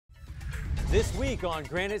This week on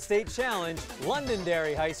Granite State Challenge,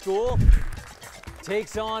 Londonderry High School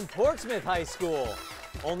takes on Portsmouth High School.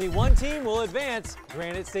 Only one team will advance.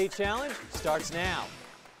 Granite State Challenge starts now.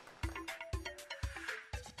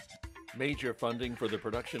 Major funding for the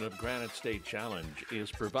production of Granite State Challenge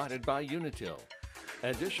is provided by Unitil.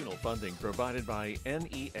 Additional funding provided by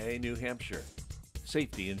NEA New Hampshire,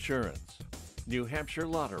 Safety Insurance, New Hampshire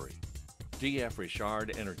Lottery, DF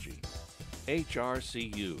Richard Energy,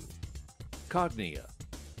 HRCU, Cognia,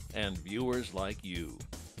 and viewers like you.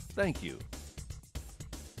 Thank you.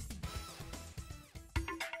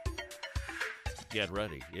 Get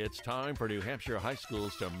ready. It's time for New Hampshire high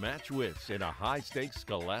schools to match wits in a high-stakes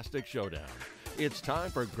scholastic showdown. It's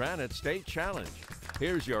time for Granite State Challenge.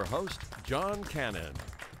 Here's your host, John Cannon.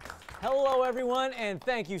 Hello, everyone, and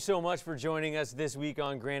thank you so much for joining us this week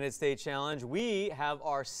on Granite State Challenge. We have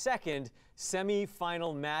our second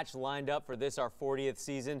semi-final match lined up for this, our 40th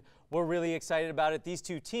season. We're really excited about it. These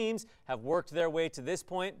two teams have worked their way to this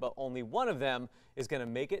point, but only one of them is going to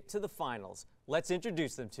make it to the finals. Let's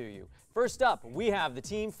introduce them to you. First up, we have the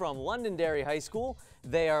team from Londonderry High School.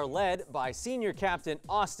 They are led by senior captain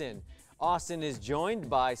Austin. Austin is joined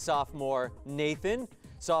by sophomore Nathan,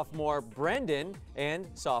 sophomore Brendan, and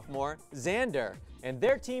sophomore Xander. And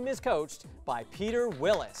their team is coached by Peter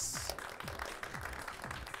Willis.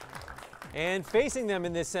 And facing them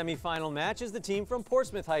in this semifinal match is the team from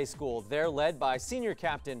Portsmouth High School. They're led by senior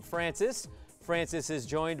captain Francis. Francis is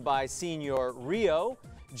joined by senior Rio,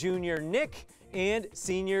 junior Nick, and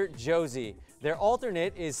senior Josie. Their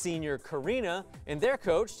alternate is senior Karina, and they're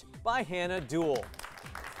coached by Hannah Duell.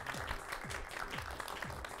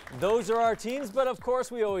 Those are our teams, but of course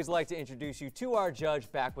we always like to introduce you to our judge.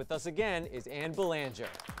 Back with us again is Ann Belanger.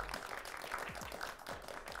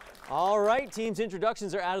 All right, teams'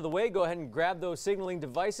 introductions are out of the way. Go ahead and grab those signaling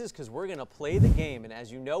devices because we're going to play the game. And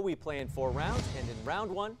as you know, we play in 4 rounds, and in round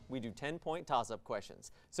 1, we do 10-point toss-up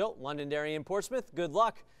questions. So, Londonderry and Portsmouth, good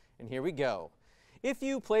luck, and here we go. If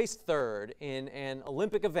you placed 3rd in an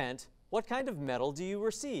Olympic event, what kind of medal do you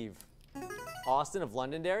receive? Austin of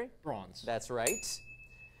Londonderry? Bronze. That's right.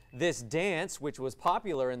 This dance, which was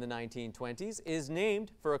popular in the 1920s, is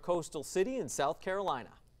named for a coastal city in South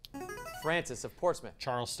Carolina. Francis of Portsmouth.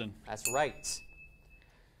 Charleston. That's right.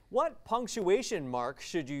 What punctuation mark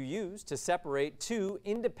should you use to separate 2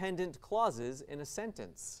 independent clauses in a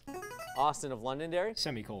sentence? Austin of Londonderry.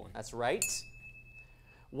 Semicolon. That's right.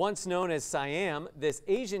 Once known as Siam, this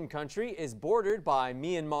Asian country is bordered by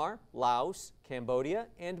Myanmar, Laos, Cambodia,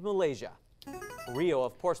 and Malaysia. Rio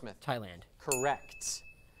of Portsmouth. Thailand. Correct.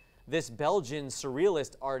 This Belgian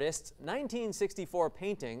surrealist artist's 1964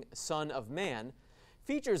 painting, Son of Man,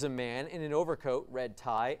 features a man in an overcoat, red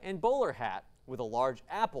tie, and bowler hat with a large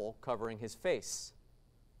apple covering his face.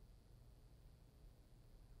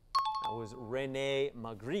 That was René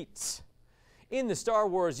Magritte. In the Star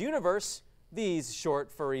Wars universe, these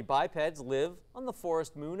short, furry bipeds live on the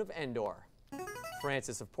forest moon of Endor.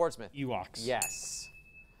 Francis of Portsmouth. Ewoks. Yes.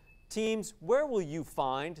 Teams, where will you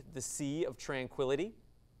find the Sea of Tranquility?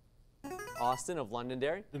 Austin of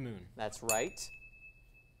Londonderry. The moon. That's right.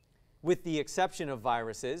 With the exception of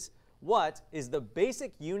viruses, what is the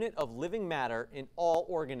basic unit of living matter in all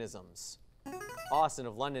organisms? Austin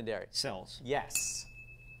of Londonderry. Cells. Yes.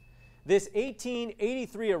 This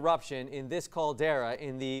 1883 eruption in this caldera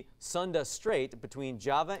in the Sunda Strait between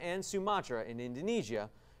Java and Sumatra in Indonesia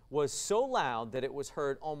was so loud that it was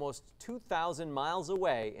heard almost 2,000 miles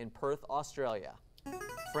away in Perth, Australia.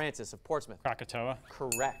 Francis of Portsmouth. Krakatoa.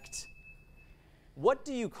 Correct. What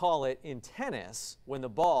do you call it in tennis when the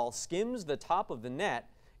ball skims the top of the net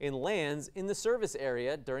and lands in the service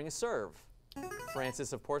area during a serve?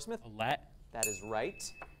 Francis of Portsmouth. A let. That is right.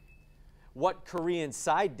 What Korean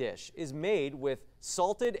side dish is made with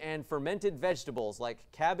salted and fermented vegetables like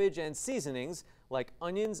cabbage and seasonings like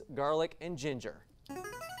onions, garlic, and ginger?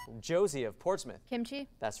 Josie of Portsmouth. Kimchi.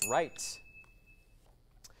 That's right.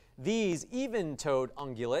 These even-toed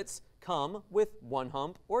ungulates come with 1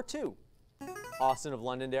 hump or 2. Austin of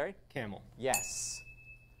Londonderry. Camel. Yes.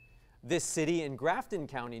 This city in Grafton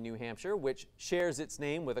County, New Hampshire, which shares its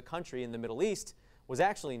name with a country in the Middle East, was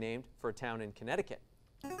actually named for a town in Connecticut.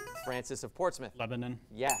 Francis of Portsmouth. Lebanon.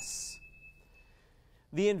 Yes.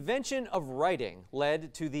 The invention of writing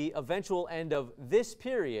led to the eventual end of this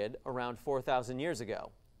period around 4,000 years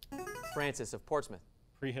ago. Francis of Portsmouth.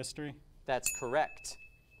 Prehistory. That's correct.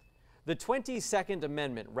 The 22nd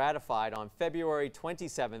Amendment, ratified on February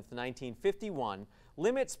 27, 1951,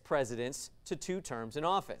 limits presidents to 2 terms in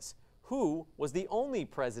office. Who was the only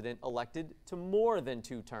president elected to more than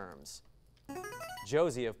 2 terms?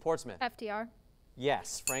 Josie of Portsmouth. FDR.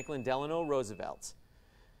 Yes, Franklin Delano Roosevelt.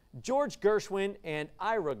 George Gershwin and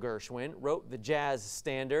Ira Gershwin wrote the jazz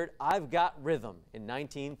standard I've Got Rhythm in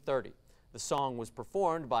 1930. The song was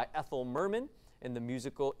performed by Ethel Merman in the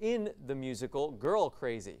musical Girl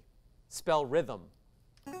Crazy. Spell rhythm.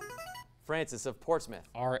 Francis of Portsmouth.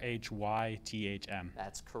 R-H-Y-T-H-M.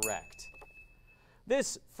 That's correct.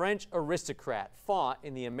 This French aristocrat fought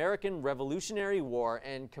in the American Revolutionary War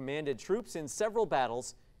and commanded troops in several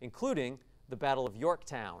battles, including the Battle of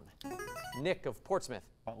Yorktown. Nick of Portsmouth.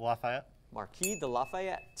 Lafayette. Marquis de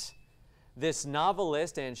Lafayette. This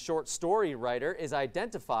novelist and short story writer is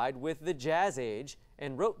identified with the Jazz Age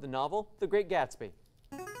and wrote the novel The Great Gatsby.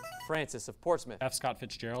 Francis of Portsmouth. F. Scott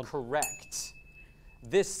Fitzgerald. Correct.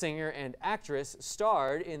 This singer and actress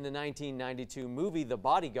starred in the 1992 movie The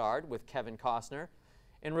Bodyguard with Kevin Costner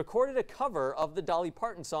and recorded a cover of the Dolly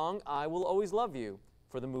Parton song I Will Always Love You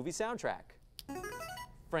for the movie soundtrack.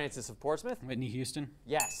 Francis of Portsmouth. Whitney Houston.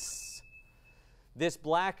 Yes. This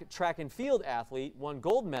black track and field athlete won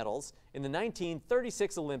gold medals in the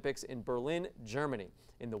 1936 Olympics in Berlin, Germany,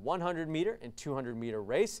 in the 100-meter and 200-meter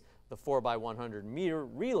race, the 4x100-meter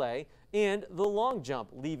relay, and the long jump,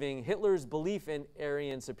 leaving Hitler's belief in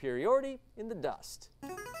Aryan superiority in the dust.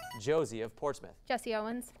 Josie of Portsmouth. Jesse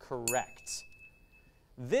Owens. Correct.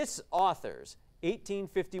 This author's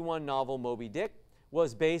 1851 novel Moby Dick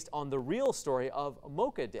was based on the real story of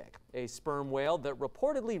Mocha Dick, a sperm whale that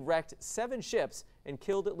reportedly wrecked 7 ships and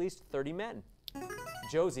killed at least 30 men.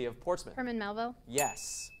 Josie of Portsmouth. Herman Melville.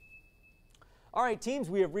 Yes. All right, teams,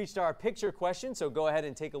 we have reached our picture question, so go ahead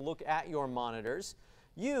and take a look at your monitors.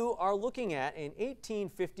 You are looking at an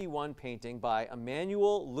 1851 painting by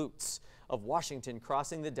Emanuel Lutz of Washington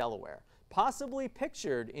crossing the Delaware. Possibly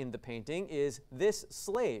pictured in the painting is this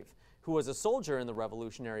slave, who was a soldier in the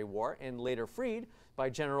Revolutionary War and later freed by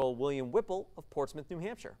General William Whipple of Portsmouth, New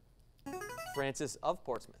Hampshire. Francis of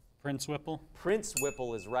Portsmouth. Prince Whipple. Prince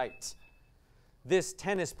Whipple is right. This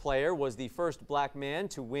tennis player was the first black man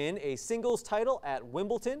to win a singles title at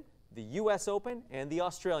Wimbledon, the U.S. Open, and the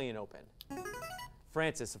Australian Open.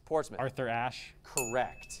 Francis of Portsmouth. Arthur Ashe.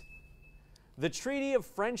 Correct. The Treaty of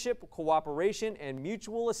Friendship, Cooperation, and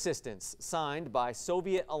Mutual Assistance signed by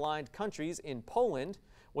Soviet-aligned countries in Poland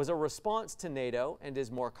was a response to NATO and is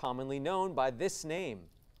more commonly known by this name.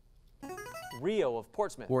 Rio of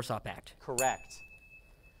Portsmouth. Warsaw Pact. Correct.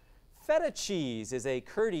 Feta cheese is a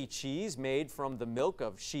curdy cheese made from the milk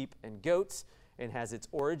of sheep and goats and has its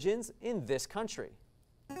origins in this country.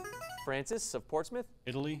 Francis of Portsmouth.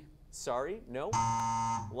 Italy. Sorry, no.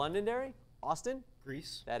 Londonderry. Austin.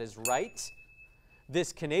 Greece. That is right.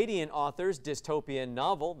 This Canadian author's dystopian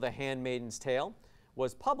novel, The Handmaid's Tale,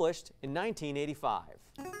 was published in 1985.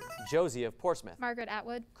 Josie of Portsmouth. Margaret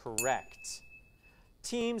Atwood. Correct.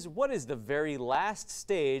 Teams, what is the very last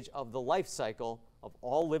stage of the life cycle of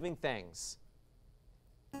all living things?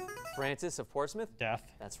 Francis of Portsmouth. Death.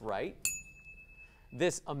 That's right.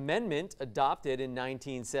 This amendment, adopted in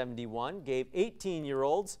 1971, gave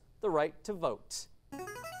 18-year-olds the right to vote.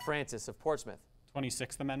 Francis of Portsmouth.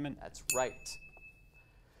 26th Amendment. That's right.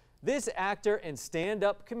 This actor and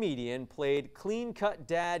stand-up comedian played clean-cut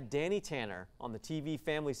dad Danny Tanner on the TV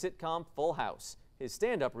family sitcom Full House. His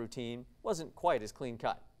stand-up routine wasn't quite as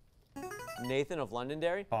clean-cut. Nathan of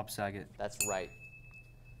Londonderry. Bob Saget. That's right.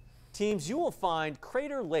 Teams, you will find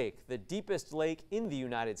Crater Lake, the deepest lake in the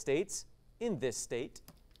United States, in this state.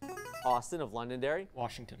 Austin of Londonderry.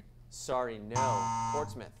 Washington. Sorry, no.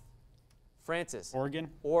 Portsmouth. Francis. Oregon.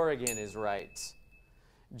 Oregon is right.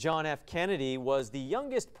 John F. Kennedy was the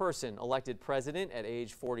youngest person elected president at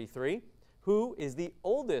age 43. Who is the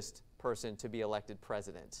oldest person to be elected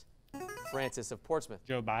president? Francis of Portsmouth.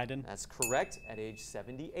 Joe Biden. That's correct, at age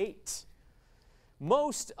 78.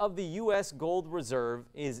 Most of the U.S. gold reserve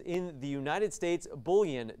is in the United States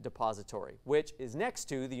Bullion Depository, which is next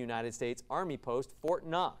to the United States Army Post Fort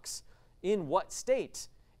Knox. In what state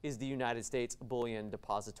is the United States Bullion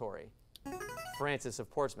Depository? Francis of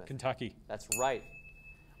Portsmouth. Kentucky. That's right.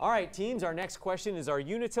 All right, teams, our next question is our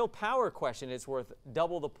Unitil Power question. It's worth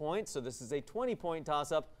double the points, so this is a 20-point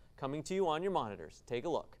toss-up coming to you on your monitors. Take a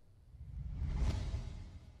look.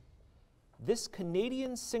 This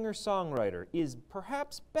Canadian singer-songwriter is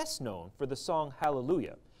perhaps best known for the song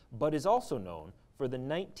Hallelujah, but is also known for the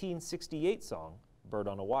 1968 song Bird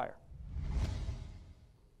on a Wire.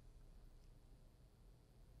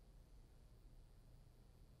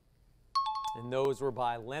 And those were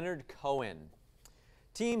by Leonard Cohen.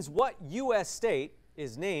 Teams, what U.S. state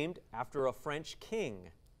is named after a French king?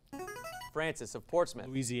 Francis of Portsmouth.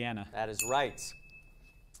 Louisiana. That is right.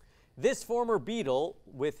 This former Beatle,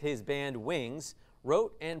 with his band Wings,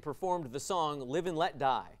 wrote and performed the song Live and Let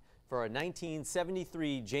Die for a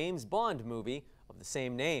 1973 James Bond movie of the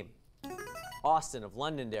same name? Austin of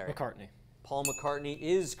Londonderry. McCartney. Paul McCartney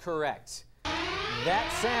is correct.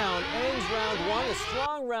 That sound ends round one. A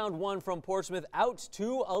strong round one from Portsmouth, out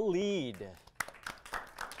to a lead.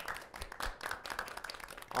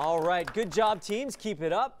 All right, good job, teams. Keep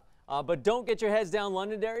it up. But don't get your heads down,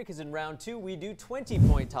 Londonderry, because in round two, we do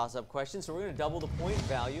 20-point toss-up questions. So we're going to double the point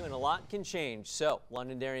value, and a lot can change. So,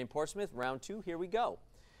 Londonderry and Portsmouth, round two, here we go.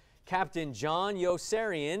 Captain John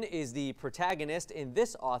Yossarian is the protagonist in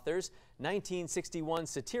this author's 1961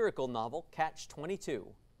 satirical novel, Catch-22.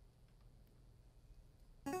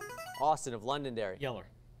 Austin of Londonderry. Yeller.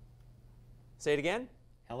 Say it again.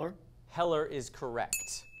 Heller. Heller is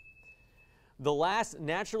correct. The last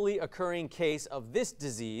naturally occurring case of this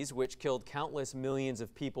disease, which killed countless millions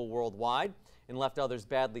of people worldwide and left others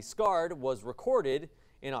badly scarred, was recorded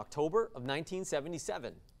in October of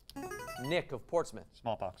 1977. Nick of Portsmouth.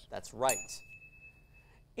 Smallpox. That's right.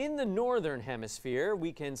 In the northern hemisphere,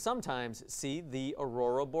 we can sometimes see the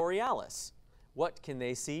aurora borealis. What can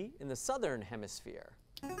they see in the southern hemisphere?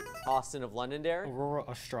 Austin of Londonderry. Aurora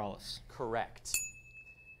australis. Correct.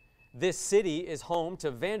 This city is home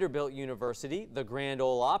to Vanderbilt University, the Grand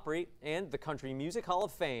Ole Opry, and the Country Music Hall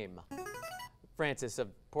of Fame. Francis of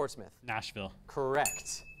Portsmouth. Nashville.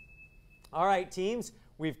 Correct. All right, teams,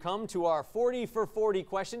 we've come to our 40 for 40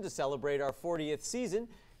 question to celebrate our 40th season.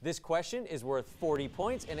 This question is worth 40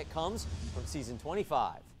 points, and it comes from season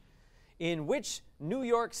 25. In which New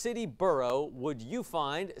York City borough would you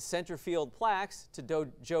find center field plaques to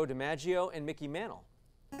Joe DiMaggio and Mickey Mantle?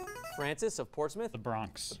 Francis of Portsmouth. The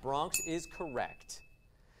Bronx. The Bronx is correct.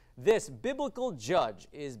 This biblical judge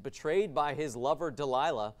is betrayed by his lover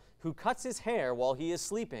Delilah, who cuts his hair while he is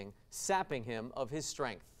sleeping, sapping him of his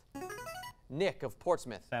strength. Nick of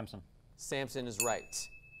Portsmouth. Samson. Samson is right.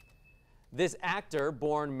 This actor,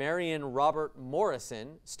 born Marion Robert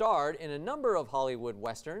Morrison, starred in a number of Hollywood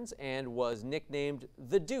westerns and was nicknamed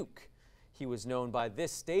the Duke. He was known by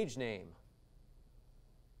this stage name.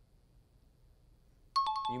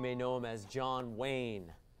 You may know him as John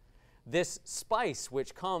Wayne. This spice,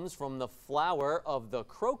 which comes from the flower of the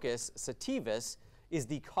crocus sativus, is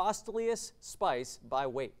the costliest spice by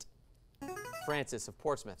weight. Francis of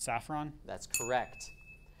Portsmouth. Saffron. That's correct.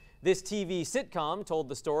 This TV sitcom told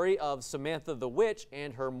the story of Samantha the Witch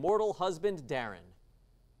and her mortal husband, Darren.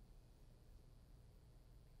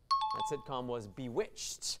 That sitcom was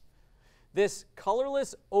Bewitched. This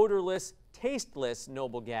colorless, odorless, tasteless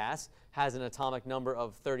noble gas has an atomic number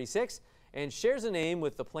of 36 and shares a name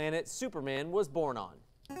with the planet Superman was born on.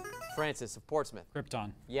 Francis of Portsmouth.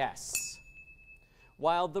 Krypton. Yes.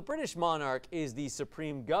 While the British monarch is the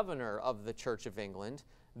supreme governor of the Church of England,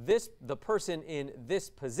 the person in this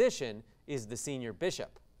position is the senior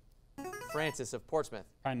bishop. Francis of Portsmouth.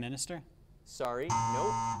 Prime Minister. Sorry,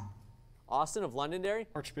 nope. Austin of Londonderry.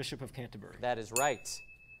 Archbishop of Canterbury. That is right.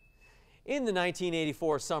 In the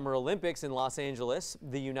 1984 Summer Olympics in Los Angeles,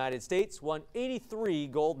 the United States won 83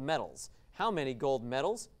 gold medals. How many gold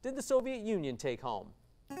medals did the Soviet Union take home?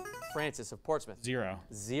 Francis of Portsmouth. 0.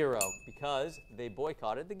 0, because they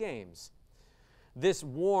boycotted the games. This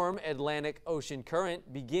warm Atlantic Ocean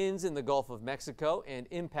current begins in the Gulf of Mexico and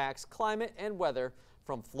impacts climate and weather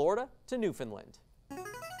from Florida to Newfoundland.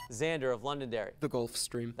 Xander of Londonderry. The Gulf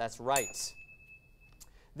Stream. That's right.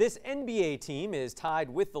 This NBA team is tied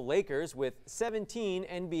with the Lakers with 17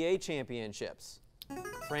 NBA championships.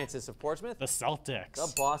 Francis of Portsmouth. The Celtics.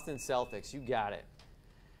 The Boston Celtics. You got it.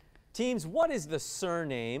 Teams, what is the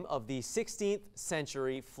surname of the 16th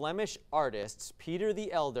century Flemish artists Peter the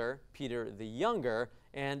Elder, Peter the Younger,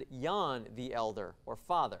 and Jan the Elder, or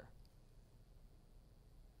father?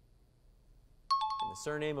 And the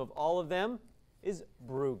surname of all of them is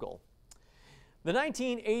Bruegel. In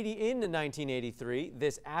 1983,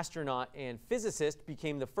 this astronaut and physicist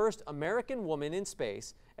became the first American woman in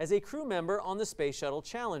space as a crew member on the Space Shuttle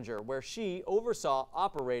Challenger, where she oversaw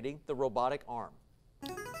operating the robotic arm.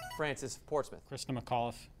 Francis of Portsmouth. Krista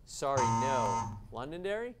McAuliffe. Sorry, no.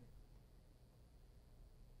 Londonderry? It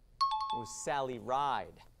was Sally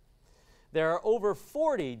Ride. There are over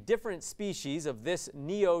 40 different species of these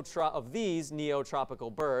neotropical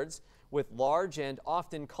birds with large and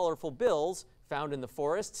often colorful bills found in the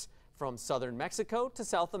forests from southern Mexico to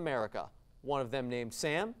South America. One of them, named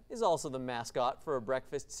Sam, is also the mascot for a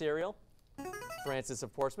breakfast cereal. Francis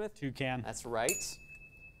of Portsmouth. Toucan. That's right.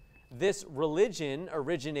 This religion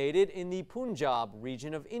originated in the Punjab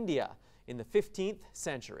region of India in the 15th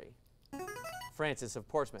century. Francis of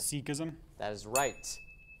Portsmouth. Sikhism. That is right.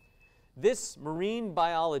 This marine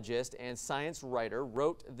biologist and science writer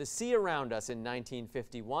wrote The Sea Around Us in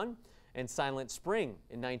 1951 and Silent Spring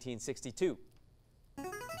in 1962.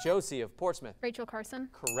 Josie of Portsmouth. Rachel Carson.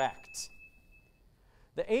 Correct.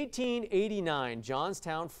 The 1889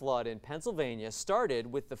 Johnstown flood in Pennsylvania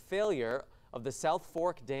started with the failure of the South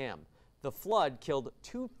Fork Dam. The flood killed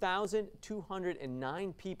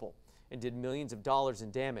 2,209 people and did millions of dollars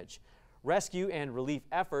in damage. Rescue and relief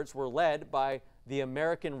efforts were led by the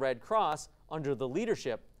American Red Cross under the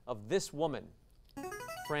leadership of this woman.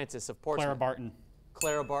 Francis of Portsmouth. Clara Barton.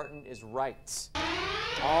 Clara Barton is right.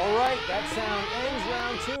 All right, that sound ends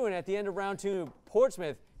round 2, and at the end of round 2,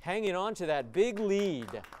 Portsmouth hanging on to that big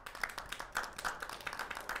lead.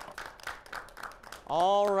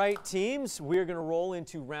 All right, teams, we're going to roll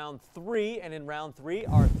into round 3, and in round 3,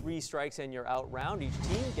 our 3 strikes and you're out round. Each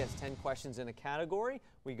team gets 10 questions in a category.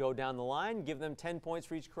 We go down the line, give them 10 points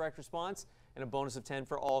for each correct response, and a bonus of 10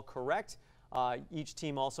 for all correct. Each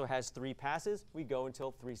team also has 3 passes. We go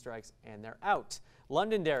until 3 strikes and they're out.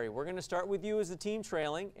 Londonderry, we're going to start with you as the team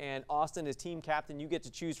trailing, and Austin as team captain. You get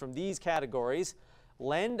to choose from these categories: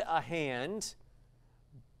 lend a hand,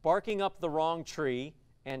 barking up the wrong tree,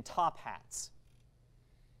 and top hats.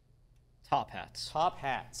 Top hats. Top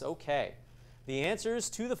hats, okay. The answers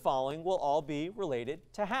to the following will all be related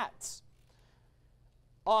to hats.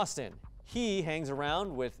 Austin, he hangs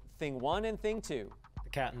around with thing 1 and thing 2. The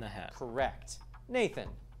Cat in the Hat. Correct. Nathan,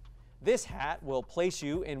 this hat will place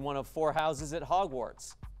you in one of 4 houses at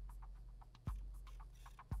Hogwarts.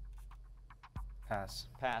 Pass.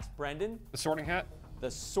 Pass. Brendan, The Sorting Hat?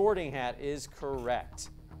 the sorting hat is correct.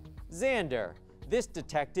 Xander, this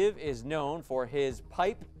detective is known for his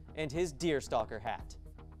pipe and his deerstalker hat.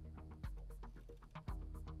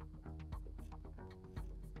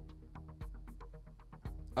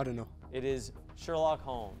 I don't know. It is Sherlock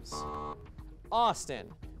Holmes. Austin,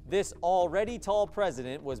 this already tall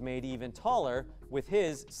president was made even taller with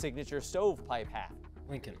his signature stovepipe hat.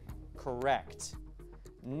 Lincoln. Correct.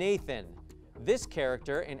 Nathan, this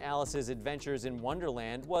character in Alice's Adventures in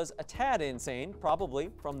Wonderland was a tad insane, probably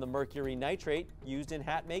from the mercury nitrate used in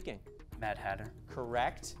hat making. Mad Hatter.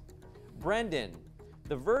 Correct. Brendan,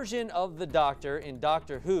 the version of the Doctor in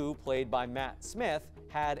Doctor Who, played by Matt Smith,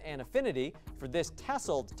 had an affinity for this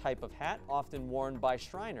tasseled type of hat often worn by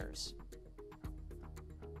Shriners.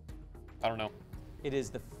 I don't know. It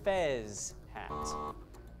is the fez hat.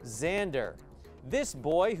 Xander, this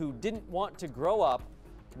boy who didn't want to grow up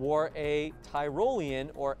wore a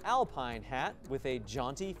Tyrolean or Alpine hat with a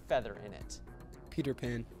jaunty feather in it. Peter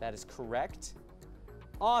Pan. That is correct.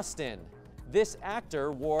 Austin, this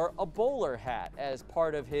actor wore a bowler hat as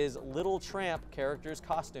part of his Little Tramp character's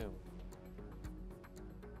costume.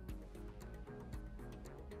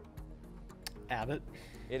 Abbott.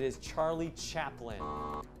 It is Charlie Chaplin.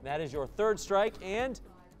 That is your 3rd strike and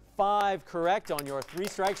 5 correct on your 3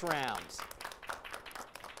 strikes rounds.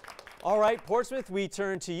 All right, Portsmouth, we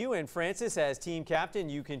turn to you, and Francis, as team captain,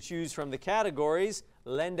 you can choose from the categories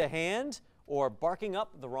lend a hand or barking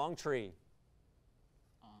up the wrong tree.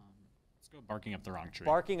 Let's go barking up the wrong tree.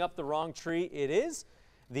 Barking up the wrong tree it is.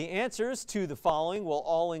 The answers to the following will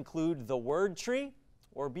all include the word tree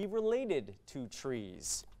or be related to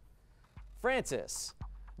trees. Francis,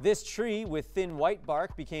 this tree with thin white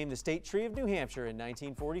bark became the state tree of New Hampshire in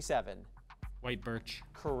 1947. White birch.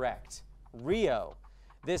 Correct. Rio,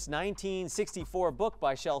 this 1964 book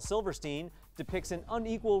by Shel Silverstein depicts an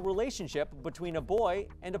unequal relationship between a boy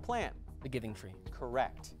and a plant. The Giving Tree.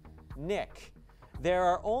 Correct. Nick, there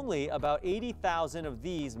are only about 80,000 of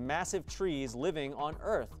these massive trees living on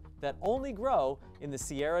Earth that only grow in the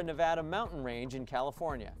Sierra Nevada mountain range in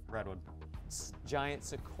California. Redwood. Giant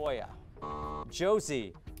sequoia.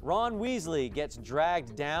 Josie, Ron Weasley gets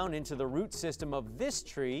dragged down into the root system of this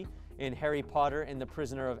tree in Harry Potter and the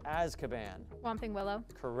Prisoner of Azkaban. Whomping Willow.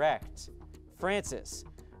 Correct. Francis,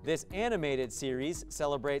 this animated series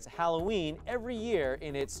celebrates Halloween every year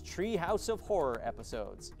in its Treehouse of Horror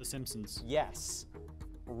episodes. The Simpsons. Yes.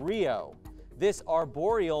 Rio, this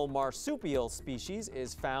arboreal marsupial species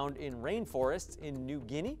is found in rainforests in New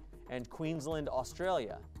Guinea and Queensland,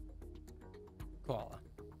 Australia. Koala.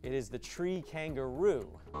 It is the tree kangaroo.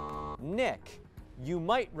 Nick, you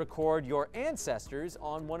might record your ancestors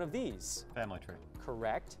on one of these. Family Tree.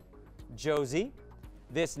 Correct. Josie,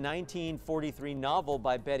 this 1943 novel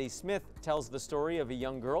by Betty Smith tells the story of a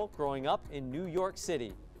young girl growing up in New York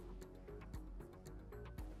City.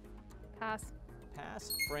 Pass.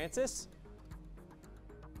 Pass. Francis?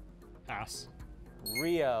 Pass.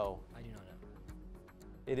 Rio. I do not know.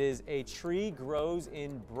 It is A Tree Grows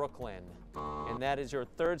in Brooklyn. And that is your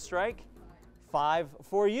 3rd strike. 5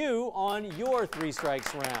 for you on your 3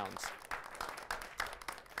 strikes rounds.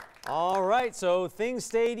 All right, so things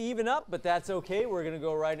stayed even up, but that's okay. We're going to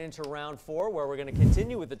go right into round 4, where we're going to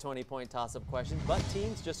continue with the 20-point toss-up questions. But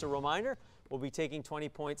teams, just a reminder, we'll be taking 20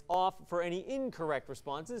 points off for any incorrect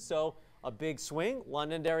responses. So a big swing.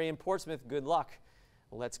 Londonderry and Portsmouth, good luck.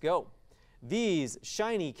 Let's go. These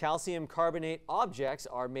shiny calcium carbonate objects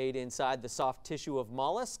are made inside the soft tissue of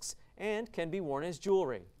mollusks and can be worn as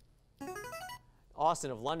jewelry.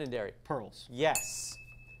 Austin of Londonderry. Pearls. Yes.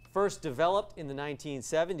 First developed in the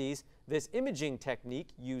 1970s, this imaging technique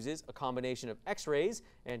uses a combination of X-rays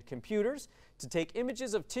and computers to take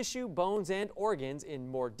images of tissue, bones, and organs in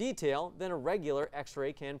more detail than a regular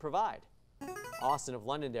X-ray can provide. Austin of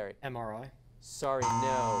Londonderry. MRI. Sorry,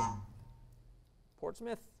 no.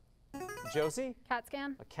 Portsmouth? Josie? CAT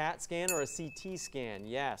scan. A CAT scan or a CT scan,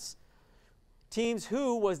 yes. Teams,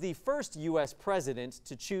 who was the first U.S. president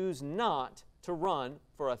to choose not to run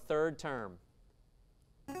for a third term?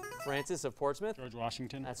 Francis of Portsmouth? George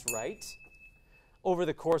Washington. That's right. Over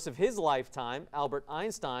the course of his lifetime, Albert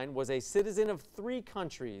Einstein was a citizen of 3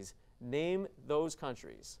 countries. Name those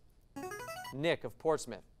countries. Nick of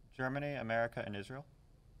Portsmouth. Germany, America, and Israel.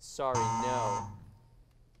 Sorry, no.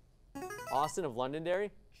 Austin of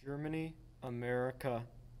Londonderry. Germany, America,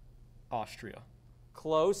 Austria.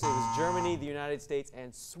 Close. It was Germany, the United States,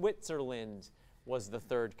 and Switzerland was the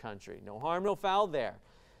third country. No harm, no foul there.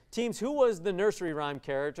 Teams, who was the nursery rhyme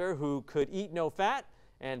character who could eat no fat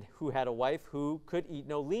and who had a wife who could eat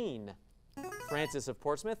no lean? Francis of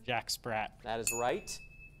Portsmouth. Jack Sprat. That is right.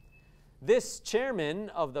 This chairman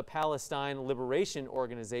of the Palestine Liberation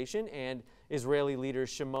Organization and Israeli leaders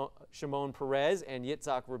Shimon Peres and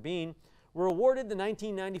Yitzhak Rabin were awarded the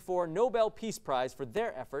 1994 Nobel Peace Prize for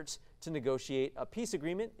their efforts to negotiate a peace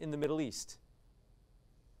agreement in the Middle East.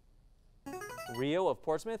 Rio of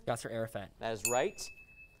Portsmouth. Yasser Arafat. That is right.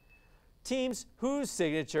 Teams, whose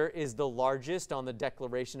signature is the largest on the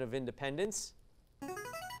Declaration of Independence?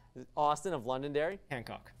 Austin of Londonderry.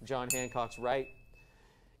 Hancock. John Hancock's right.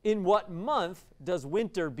 In what month does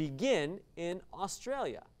winter begin in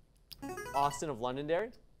Australia? Austin of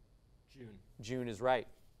Londonderry. June. June is right.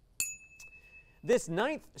 This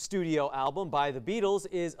 9th studio album by the Beatles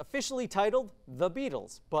is officially titled The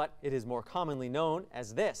Beatles, but it is more commonly known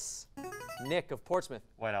as this. Nick of Portsmouth.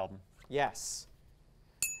 White Album. Yes.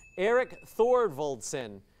 Eric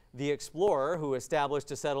Thorvaldsen, the explorer who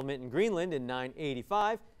established a settlement in Greenland in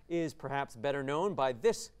 985, is perhaps better known by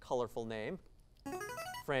this colorful name.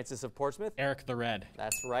 Francis of Portsmouth. Eric the Red.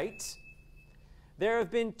 That's right. There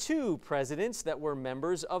have been 2 presidents that were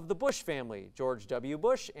members of the Bush family, George W.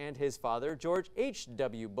 Bush and his father, George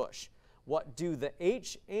H.W. Bush. What do the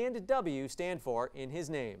H and W stand for in his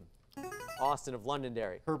name? Austin of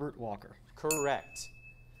Londonderry. Herbert Walker. Correct.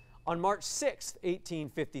 On March 6,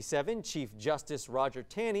 1857, Chief Justice Roger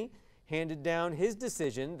Taney handed down his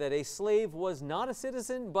decision that a slave was not a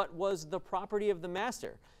citizen but was the property of the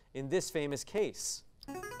master in this famous case.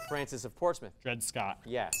 Francis of Portsmouth. Dred Scott.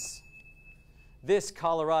 Yes. This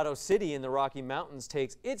Colorado city in the Rocky Mountains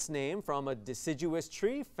takes its name from a deciduous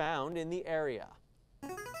tree found in the area.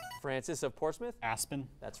 Francis of Portsmouth. Aspen.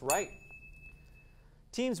 That's right.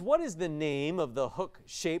 Teams, what is the name of the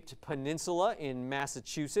hook-shaped peninsula in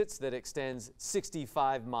Massachusetts that extends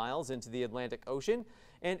 65 miles into the Atlantic Ocean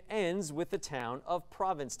and ends with the town of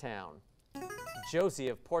Provincetown? Josie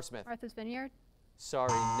of Portsmouth. Martha's Vineyard.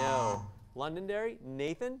 Sorry, no. Londonderry.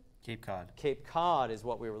 Nathan. Cape Cod. Cape Cod is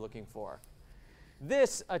what we were looking for.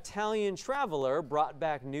 This Italian traveler brought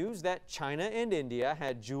back news that China and India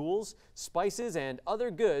had jewels, spices, and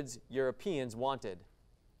other goods Europeans wanted.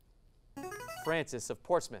 Francis of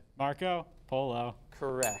Portsmouth. Marco Polo.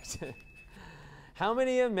 Correct. How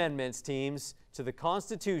many amendments, teams, to the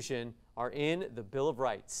Constitution are in the Bill of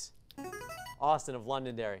Rights? Austin of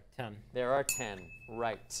Londonderry. 10. There are 10.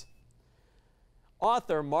 Right.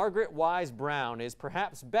 Author Margaret Wise Brown is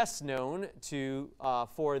perhaps best known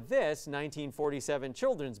for this 1947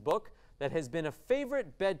 children's book that has been a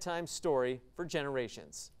favorite bedtime story for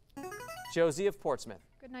generations. Josie of Portsmouth.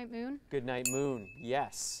 Goodnight Moon. Goodnight Moon,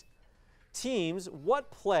 yes. Teams, what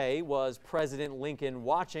play was President Lincoln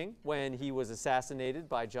watching when he was assassinated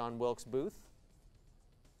by John Wilkes Booth?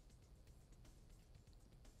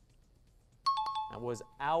 That was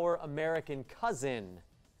Our American Cousin.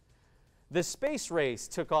 The space race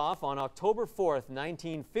took off on October 4th,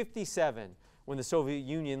 1957, when the Soviet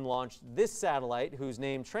Union launched this satellite, whose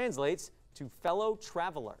name translates to fellow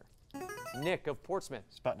traveler. Nick of Portsmouth.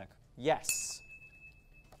 Sputnik. Yes.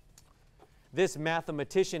 This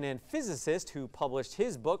mathematician and physicist who published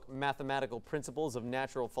his book, Mathematical Principles of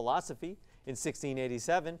Natural Philosophy, in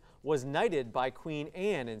 1687, was knighted by Queen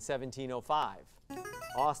Anne in 1705.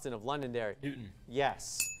 Austin of Londonderry. Newton.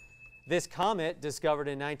 Yes. This comet, discovered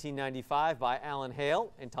in 1995 by Alan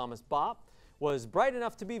Hale and Thomas Bopp, was bright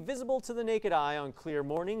enough to be visible to the naked eye on clear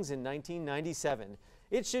mornings in 1997.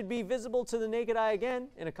 It should be visible to the naked eye again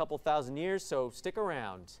in a couple thousand years, so stick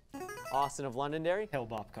around. Austin of Londonderry.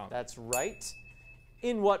 Hale-Bopp comet. That's right.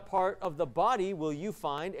 In what part of the body will you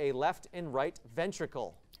find a left and right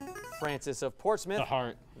ventricle? Francis of Portsmouth. The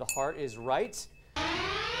heart. The heart is right.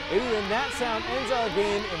 And that sound ends our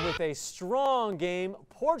game, and with a strong game,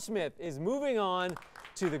 Portsmouth is moving on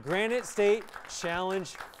to the Granite State Challenge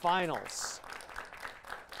Finals.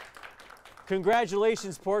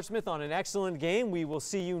 Congratulations, Portsmouth, on an excellent game. We will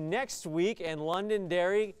see you next week. And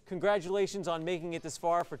Londonderry, congratulations on making it this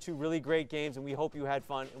far for two really great games, and we hope you had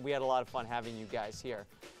fun, and we had a lot of fun having you guys here.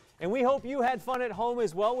 And we hope you had fun at home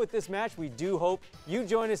as well with this match. We do hope you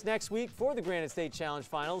join us next week for the Granite State Challenge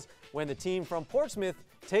Finals when the team from Portsmouth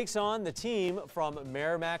takes on the team from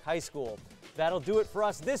Merrimack High School. That'll do it for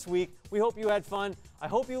us this week. We hope you had fun. I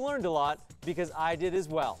hope you learned a lot, because I did as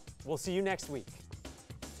well. We'll see you next week.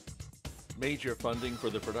 Major funding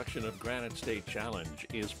for the production of Granite State Challenge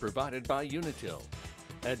is provided by Unitil.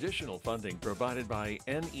 Additional funding provided by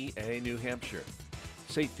NEA New Hampshire,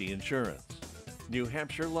 Safety Insurance, New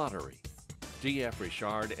Hampshire Lottery, DF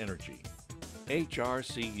Richard Energy,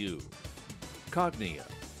 HRCU, Cognia,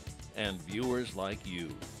 and viewers like you.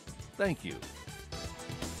 Thank you.